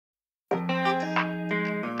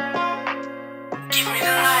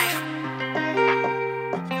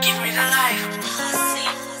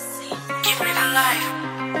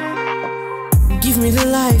me the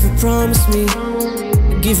life you promised me.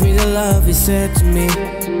 Give me the love you said to me.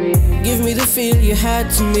 Give me the feel you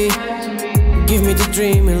had to me. Give me the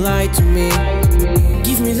dream you lied to me.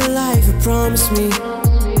 Give me the life you promised me.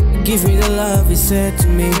 Give me the love you said to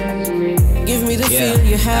me. Give me the feel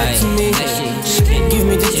you had to me. Give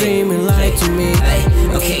me the dream and lie to me.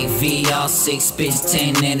 Okay, VR 6 bitch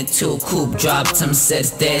 10 and a 2 coupe. Drop some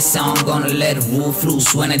sets there, so I'm gonna let the roof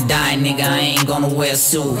loose. When I die, nigga, I ain't gonna wear a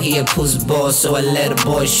suit. He a pussy boy, so I let a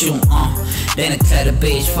boy shoot. Then I cut a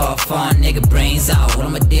bitch far, nigga brains out.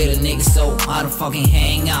 I'm a dealer, nigga, so I don't fucking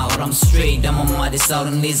hang out. I'm straight, I'm on my so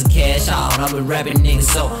them niggas cash out. I be rapping, nigga,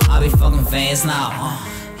 so I be fucking fans now.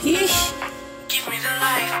 Yeesh. Give me the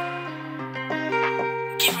life.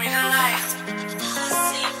 Give me the life.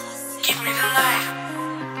 Give me the life.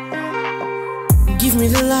 Give me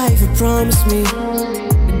the life you promised me.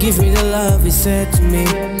 Give me the love you said to me.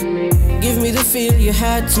 Give me the feel you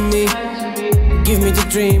had to me. Give me the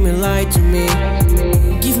dream you lied to me.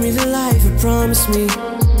 Give me the life you promised me.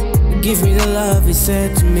 Give me the love you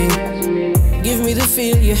said to me. Give me the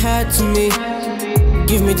feel you had to me.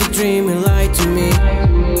 Give me the dream you lied to me.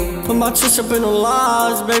 Put my chest up in the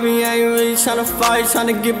lies, baby, I ain't really tryna fight,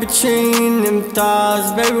 tryna get between them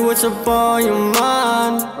thighs. Baby, what's up on your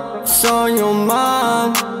mind? What's on your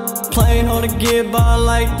mind? Playing hard to get by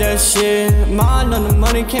like that shit. Mind on the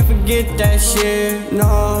money, can't forget that shit.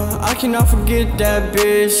 No, I cannot forget that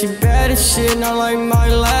bitch. She bad as shit, not like my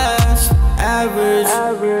last. Average.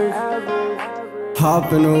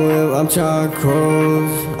 Hop in the whip, I'm tryna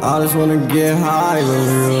cruise. I just wanna get high with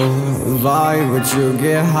you. Vibe with you,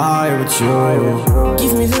 get high with you.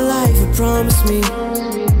 Give me the life you promised me.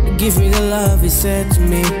 Give me the love you said to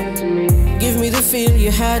me. Give me the feel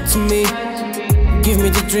you had to me. Give me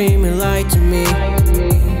the dream you lied to me.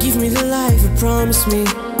 Give me the life you promised me.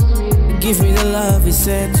 Give me the love you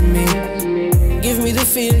said to me. Give me the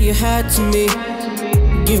feel you had to me.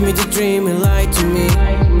 Give me the dream you lied to me.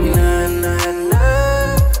 Nah, nah,